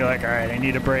that before you're like, alright, I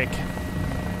need a break.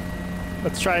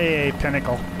 Let's try a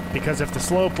pinnacle. Because if the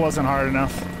slope wasn't hard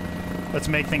enough, let's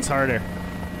make things harder.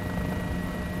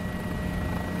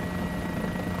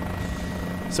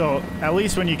 So, at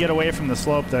least when you get away from the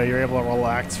slope, though, you're able to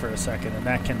relax for a second, and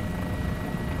that can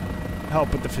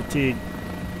help with the fatigue.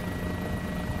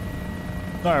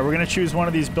 Alright, we're going to choose one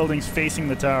of these buildings facing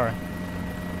the tower.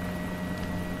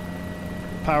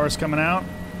 Power's coming out.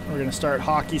 We're going to start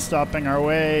hockey stopping our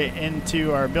way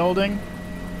into our building.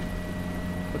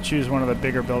 We'll choose one of the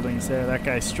bigger buildings there. That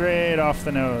guy straight off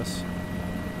the nose.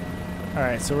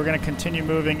 Alright, so we're going to continue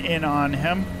moving in on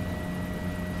him.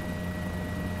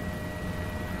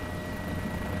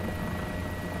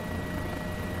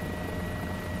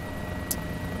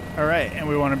 Alright, and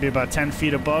we want to be about 10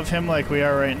 feet above him like we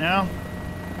are right now.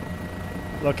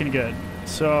 Looking good.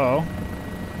 So,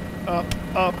 up,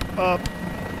 up, up.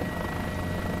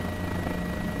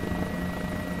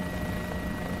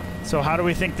 So how do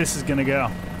we think this is going to go?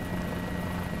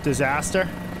 Disaster?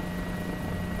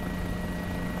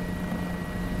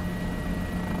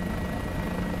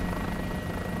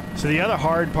 So the other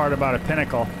hard part about a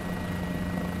pinnacle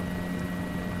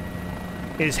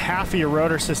is half of your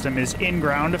rotor system is in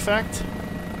ground effect.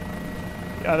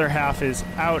 The other half is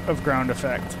out of ground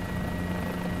effect.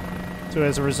 So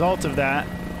as a result of that,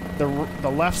 the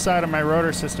left side of my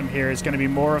rotor system here is going to be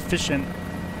more efficient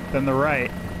than the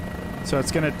right. So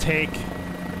it's going to take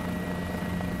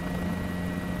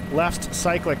left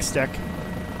cyclic stick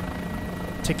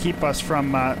to keep us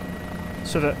from...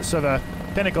 so the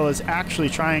pinnacle is actually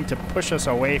trying to push us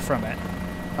away from it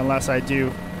unless I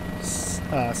do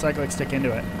cyclic stick into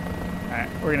it. Alright,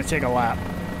 we're going to take a lap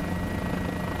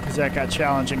because that got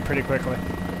challenging pretty quickly.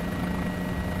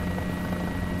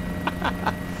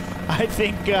 I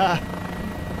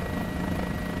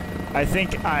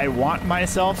think I want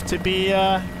myself to be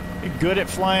good at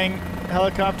flying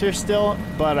helicopters still,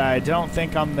 but I don't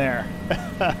think I'm there.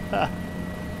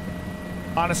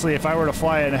 Honestly, if I were to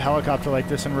fly in a helicopter like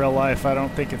this in real life, I don't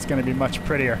think it's going to be much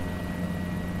prettier.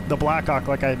 The Blackhawk,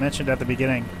 like I mentioned at the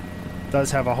beginning,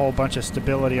 does have a whole bunch of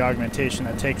stability augmentation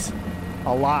that takes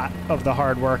a lot of the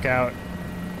hard work out.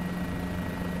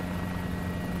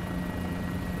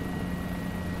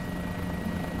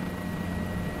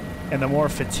 And the more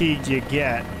fatigued you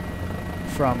get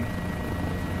from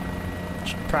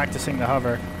practicing the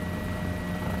hover,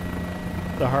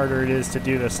 the harder it is to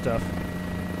do this stuff.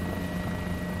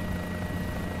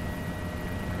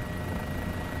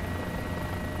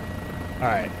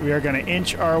 Alright, we are going to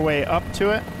inch our way up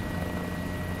to it.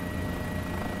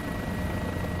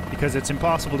 Because it's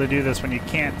impossible to do this when you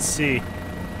can't see.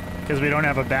 Because we don't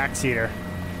have a backseater.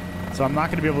 So I'm not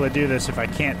going to be able to do this if I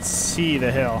can't see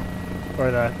the hill. Or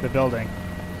the building.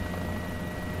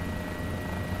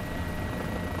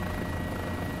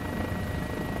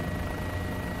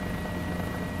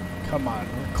 Come on,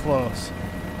 we're close.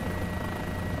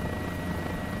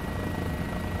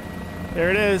 There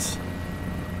it is.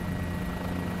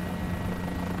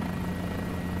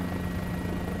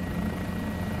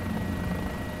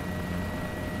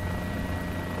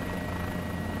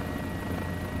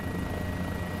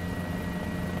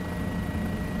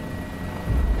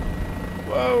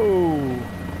 Whoa!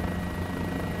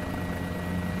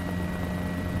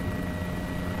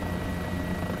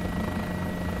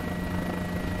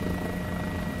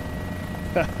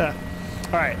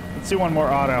 Alright, let's do one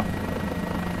more auto.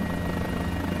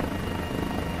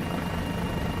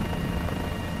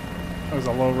 That was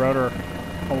a low rotor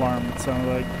alarm, it sounded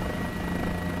like.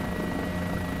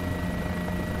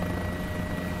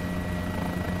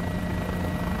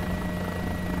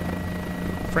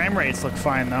 Frame rates look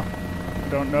fine though.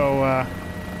 Don't know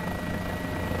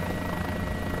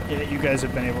yeah, you guys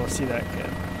have been able to see that good.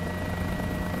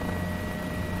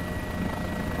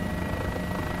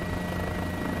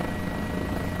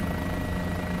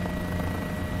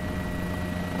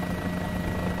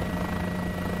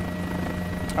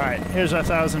 Alright, here's our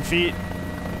 1,000 feet.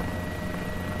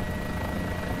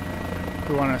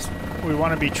 We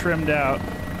want to be trimmed out.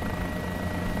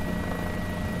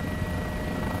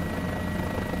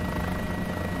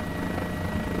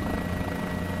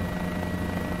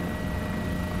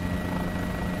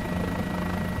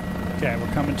 Okay,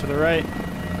 we're coming to the right.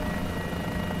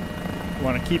 We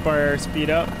want to keep our airspeed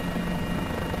up.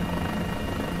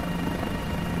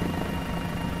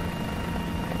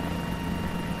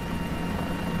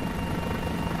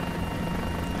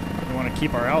 We want to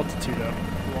keep our altitude up.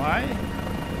 Why?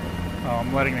 Oh,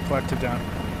 I'm letting the collective down.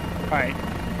 Alright.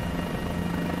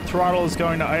 Throttle is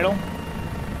going to idle.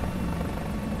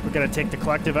 We're going to take the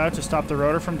collective out to stop the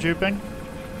rotor from drooping.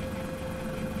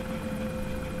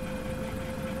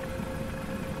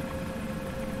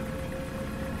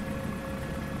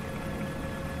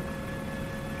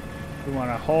 We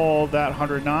want to hold that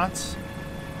 100 knots.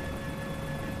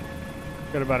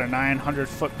 Got about a 900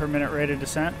 foot per minute rate of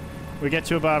descent. We get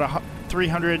to about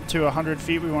 300 to 100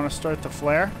 feet, we want to start the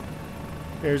flare.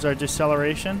 Here's our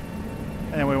deceleration.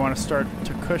 And then we want to start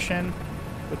to cushion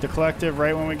with the collective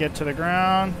right when we get to the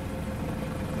ground.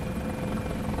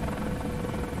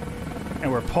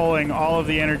 And we're pulling all of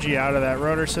the energy out of that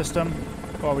rotor system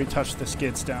while we touch the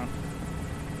skids down.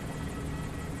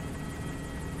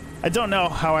 I don't know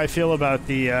how I feel about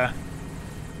the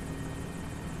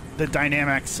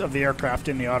dynamics of the aircraft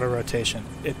in the auto rotation.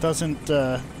 It doesn't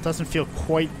feel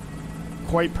quite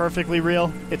perfectly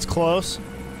real. It's close,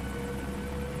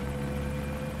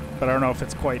 but I don't know if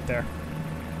it's quite there.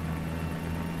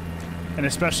 And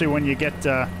especially when you get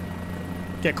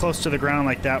close to the ground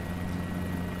like that,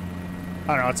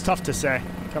 I don't know. It's tough to say.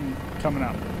 Coming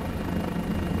up.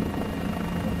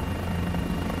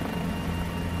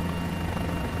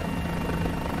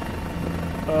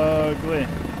 Ugly.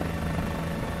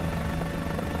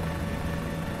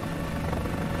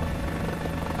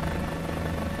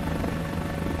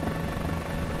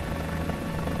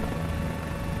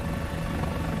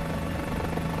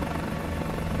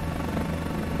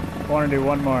 I want to do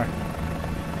one more.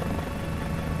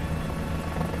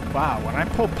 Wow, when I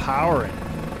pull power in,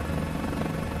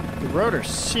 the rotor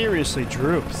seriously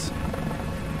droops.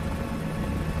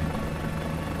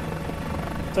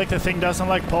 It's like the thing doesn't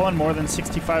like pulling more than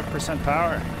 65%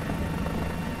 power.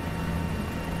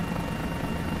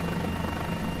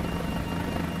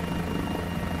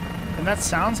 And that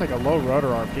sounds like a low rotor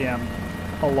RPM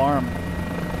alarm.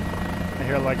 I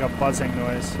hear like a buzzing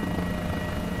noise.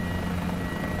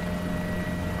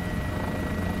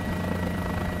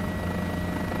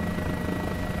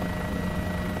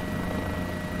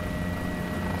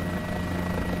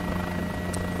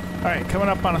 Alright, coming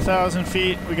up on 1,000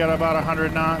 feet, we got about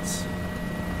 100 knots.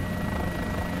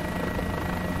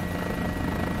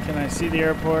 Can I see the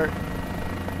airport?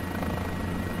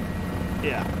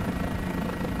 Yeah.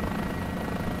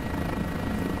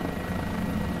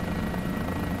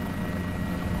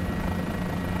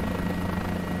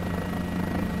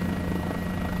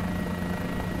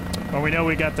 Well, we know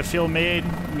we got the fuel made.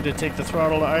 We need to take the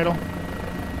throttle to idle.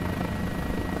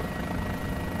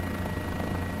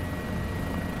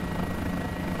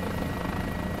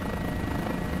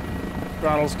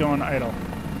 Throttle's going idle.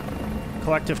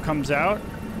 Collective comes out.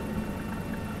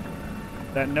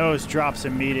 That nose drops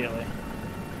immediately.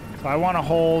 So I want to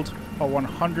hold a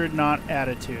 100 knot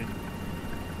attitude.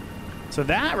 So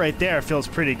that right there feels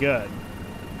pretty good.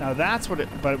 Now that's what it,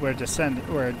 but we're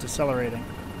decelerating.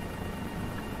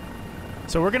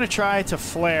 So we're going to try to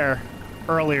flare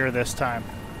earlier this time.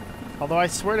 Although I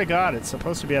swear to God, it's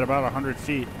supposed to be at about 100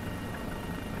 feet.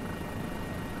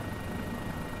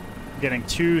 Getting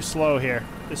too slow here.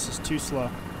 This is too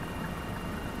slow.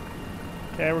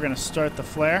 Okay, we're going to start the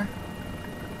flare.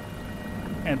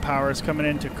 And power is coming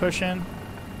in to cushion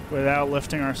without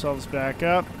lifting ourselves back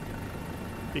up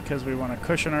because we want to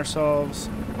cushion ourselves.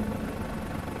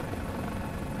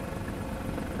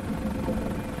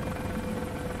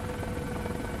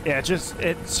 Yeah,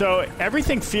 so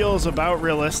everything feels about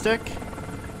realistic,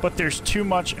 but there's too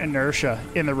much inertia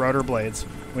in the rotor blades.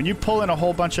 When you pull in a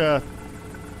whole bunch of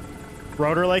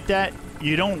rotor like that,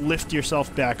 you don't lift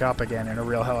yourself back up again in a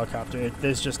real helicopter.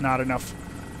 There's just not enough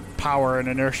power and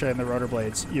inertia in the rotor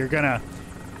blades. You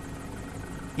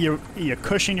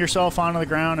cushion yourself onto the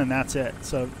ground and that's it.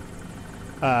 So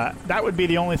that would be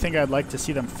the only thing I'd like to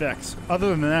see them fix. Other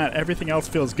than that, everything else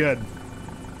feels good.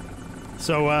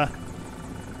 So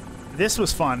this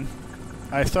was fun.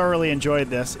 I thoroughly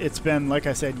enjoyed this. It's been, like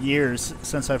I said, years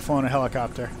since I've flown a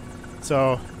helicopter.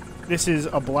 So this is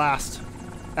a blast.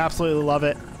 Absolutely love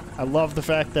it. I love the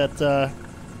fact that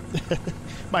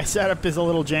my setup is a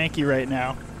little janky right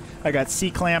now. I got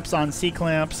C-clamps on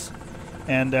C-clamps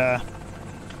and a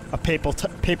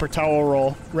paper towel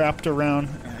roll wrapped around.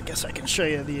 I guess I can show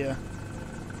you the...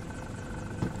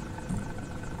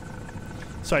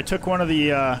 So I took one of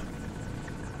the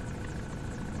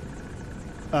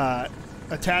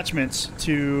attachments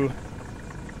to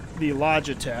the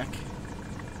Logitech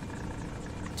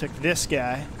took this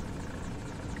guy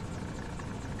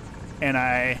and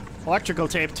I electrical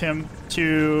taped him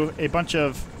to a bunch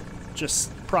of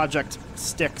just project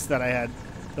sticks that I had.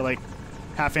 They're like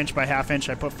 1/2 inch by 1/2 inch.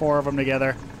 I put 4 of them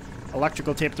together,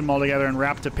 electrical taped them all together, and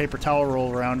wrapped a paper towel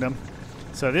roll around them.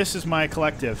 So this is my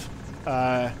collective.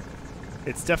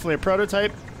 It's definitely a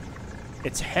prototype.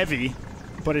 It's heavy,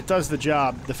 but it does the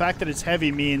job. The fact that it's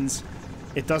heavy means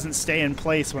it doesn't stay in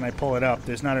place when I pull it up.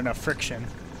 There's not enough friction.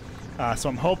 So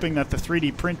I'm hoping that the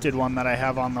 3D printed one that I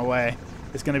have on the way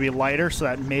is going to be lighter so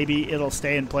that maybe it'll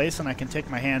stay in place and I can take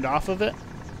my hand off of it.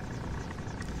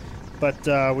 But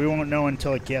we won't know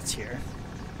until it gets here.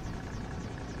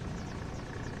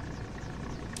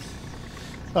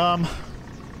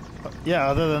 Yeah,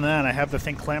 other than that, I have the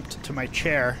thing clamped to my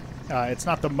chair. It's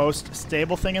not the most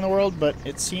stable thing in the world, but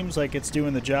it seems like it's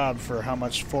doing the job for how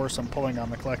much force I'm pulling on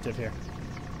the collective here.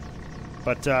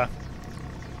 But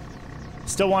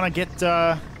still want to get this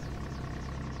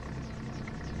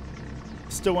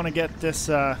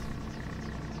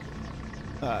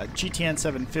GTN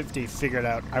 750 figured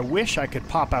out. I wish I could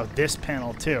pop out this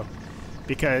panel too,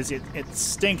 because it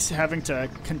stinks having to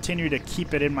continue to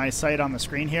keep it in my sight on the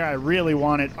screen here. I really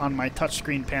want it on my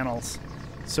touchscreen panels.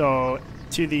 So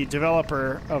to the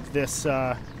developer of this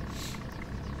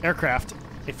aircraft,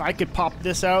 if I could pop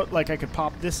this out like I could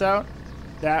pop this out,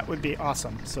 that would be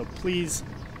awesome. So please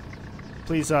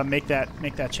make that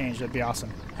change. That'd be awesome.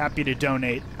 Happy to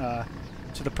donate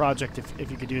to the project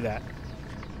if you could do that.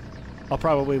 I'll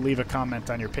probably leave a comment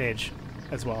on your page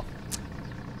as well.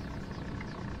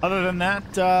 Other than that,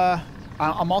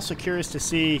 I'm also curious to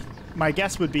see. My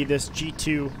guess would be this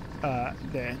G2.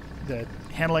 The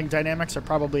handling dynamics are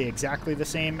probably exactly the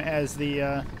same as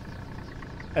the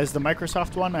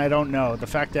Microsoft one. I don't know. The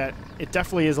fact that it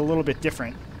definitely is a little bit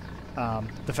different.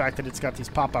 The fact that it's got these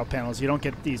pop-out panels. You don't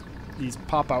get these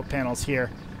pop-out panels here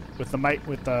with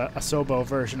the Asobo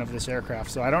version of this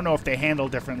aircraft. So I don't know if they handle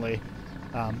differently.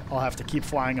 I'll have to keep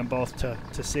flying them both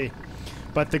to see.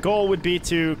 But the goal would be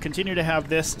to continue to have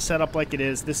this set up like it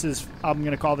is. This is, I'm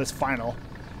going to call this final.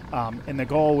 And the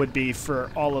goal would be for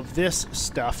all of this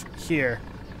stuff here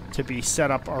to be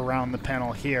set up around the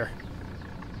panel here.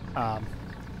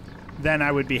 Then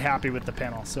I would be happy with the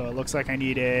panel. So it looks like I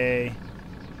need a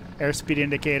airspeed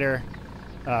indicator,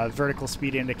 vertical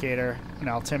speed indicator, an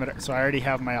altimeter. So I already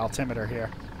have my altimeter here.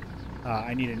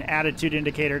 I need an attitude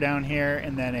indicator down here,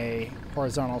 and then a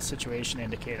horizontal situation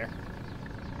indicator.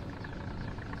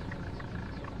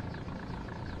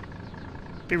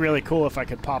 Be really cool if I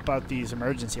could pop out these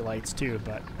emergency lights too,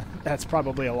 but that's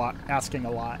probably asking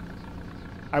a lot.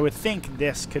 I would think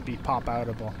this could be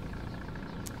pop-outable.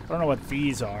 I don't know what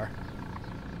these are.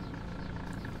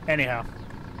 Anyhow,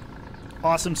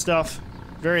 awesome stuff.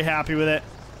 Very happy with it.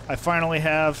 I finally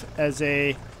have, as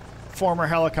a former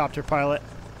helicopter pilot,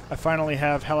 I finally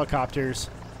have helicopters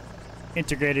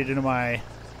integrated into my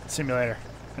simulator,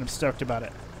 and I'm stoked about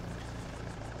it.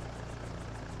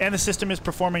 And the system is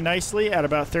performing nicely at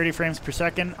about 30 frames per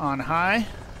second on high.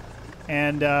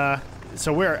 And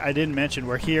so I didn't mention,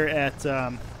 we're here at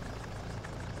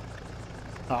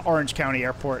Orange County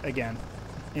Airport again,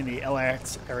 in the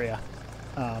LAX area.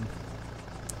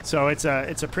 So it's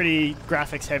a pretty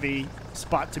graphics heavy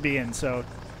spot to be in. So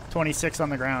 26 on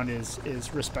the ground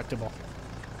is respectable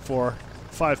for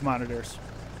 5 monitors.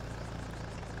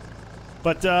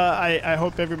 But I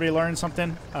hope everybody learned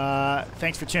something.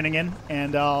 Thanks for tuning in,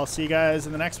 and I'll see you guys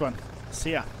in the next one.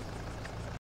 See ya.